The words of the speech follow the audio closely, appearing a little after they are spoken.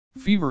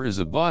Fever is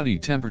a body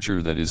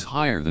temperature that is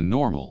higher than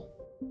normal.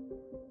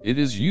 It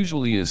is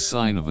usually a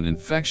sign of an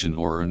infection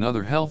or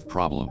another health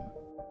problem.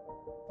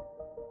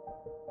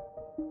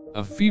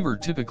 A fever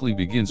typically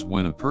begins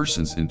when a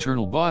person's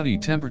internal body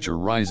temperature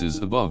rises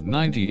above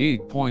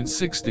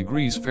 98.6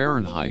 degrees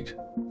Fahrenheit,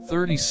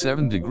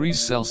 37 degrees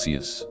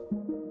Celsius.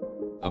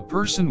 A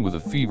person with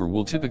a fever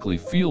will typically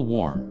feel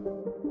warm.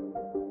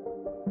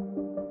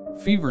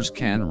 Fevers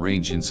can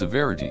range in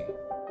severity.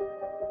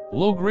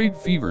 Low-grade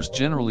fevers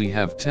generally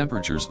have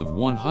temperatures of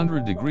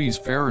 100 degrees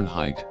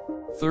Fahrenheit,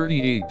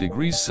 38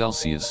 degrees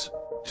Celsius,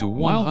 to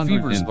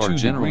 102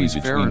 degrees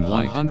Fahrenheit,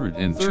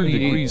 102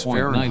 degrees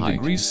Fahrenheit,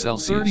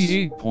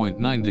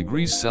 38.9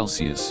 degrees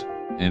Celsius,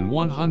 and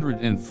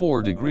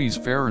 104 degrees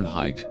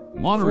Fahrenheit.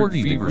 Moderate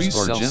fevers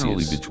are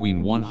generally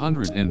between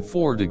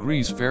 104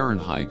 degrees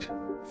Fahrenheit,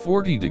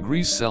 40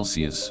 degrees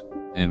Celsius,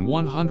 and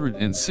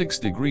 106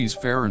 degrees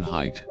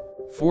Fahrenheit.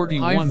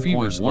 41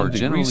 fevers are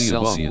generally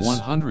above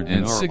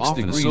 106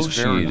 degrees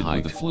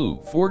Fahrenheit with the flu,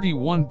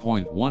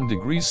 41.1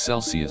 degrees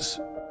Celsius,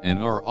 and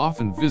are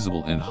often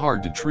visible and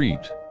hard to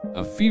treat.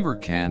 A fever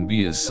can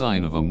be a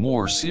sign of a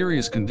more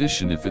serious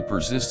condition if it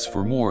persists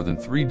for more than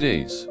 3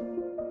 days.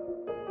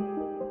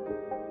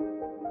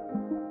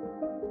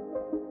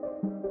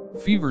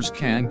 Fevers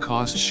can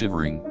cause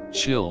shivering,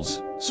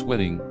 chills,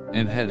 sweating,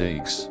 and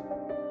headaches.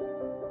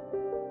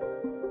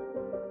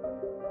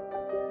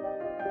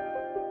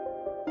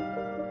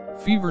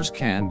 Fevers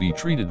can be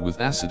treated with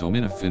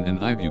acetaminophen and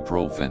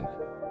ibuprofen.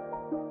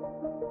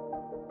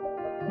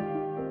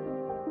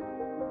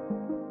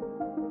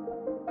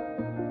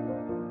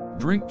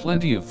 Drink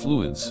plenty of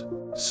fluids,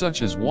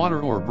 such as water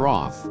or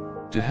broth,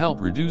 to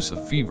help reduce a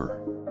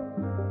fever.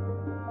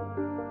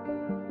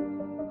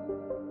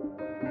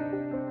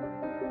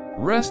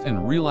 Rest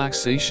and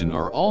relaxation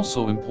are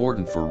also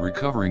important for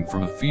recovering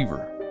from a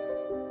fever.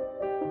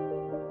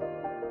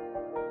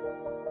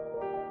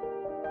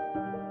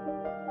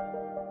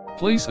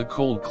 Place a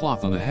cold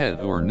cloth on the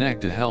head or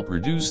neck to help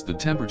reduce the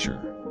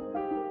temperature.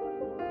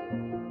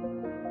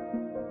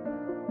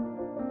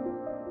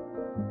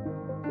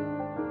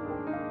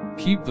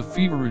 Keep the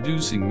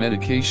fever-reducing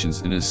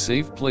medications in a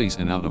safe place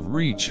and out of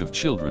reach of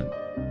children.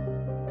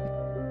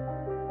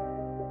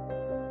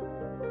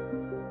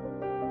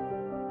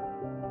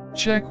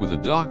 Check with a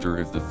doctor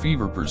if the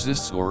fever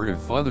persists or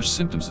if other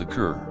symptoms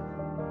occur.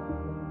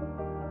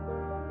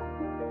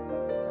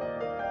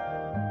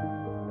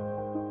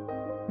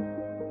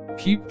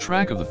 Keep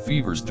track of the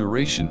fever's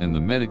duration and the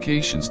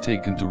medications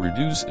taken to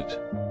reduce it.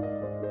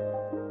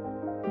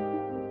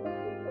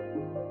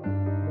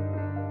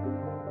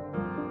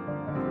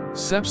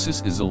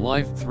 Sepsis is a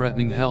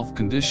life-threatening health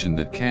condition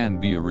that can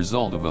be a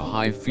result of a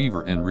high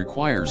fever and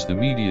requires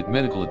immediate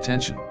medical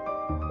attention.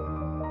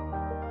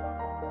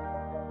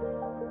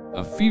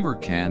 A fever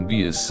can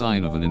be a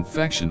sign of an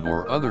infection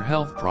or other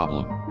health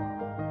problem.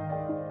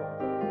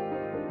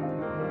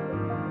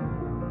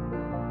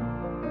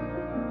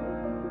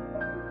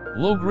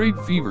 Low-grade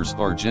fevers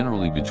are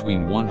generally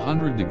between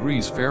 100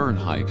 degrees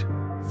Fahrenheit,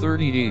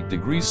 38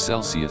 degrees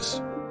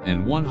Celsius,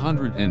 and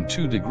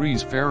 102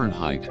 degrees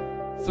Fahrenheit,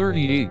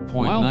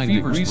 38.9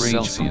 degrees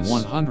Celsius.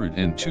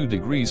 102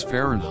 degrees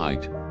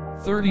Fahrenheit,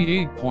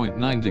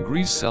 38.9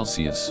 degrees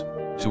Celsius,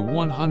 to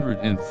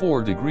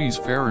 104 degrees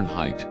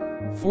Fahrenheit,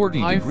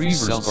 40 degrees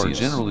Celsius. Are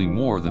generally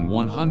more than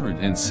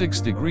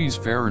 106 degrees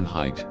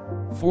Fahrenheit,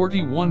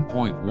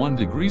 41.1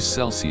 degrees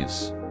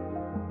Celsius.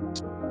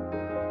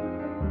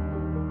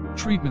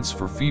 Treatments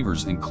for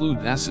fevers include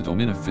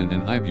acetaminophen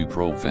and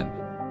ibuprofen.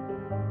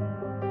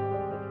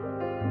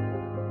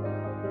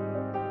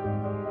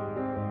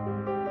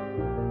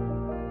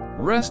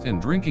 Rest and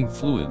drinking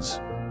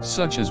fluids,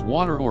 such as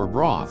water or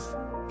broth,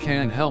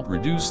 can help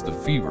reduce the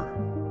fever.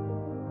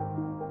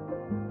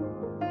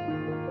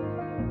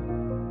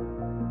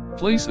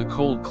 Place a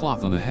cold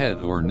cloth on the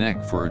head or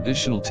neck for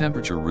additional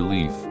temperature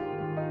relief.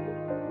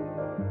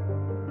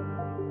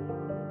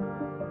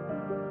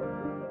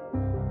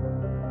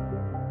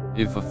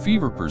 If a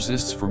fever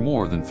persists for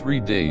more than 3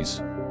 days,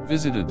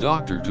 visit a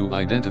doctor to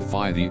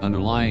identify the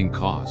underlying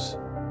cause.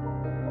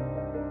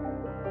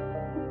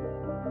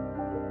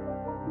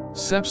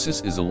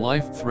 Sepsis is a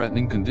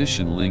life-threatening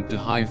condition linked to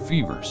high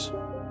fevers.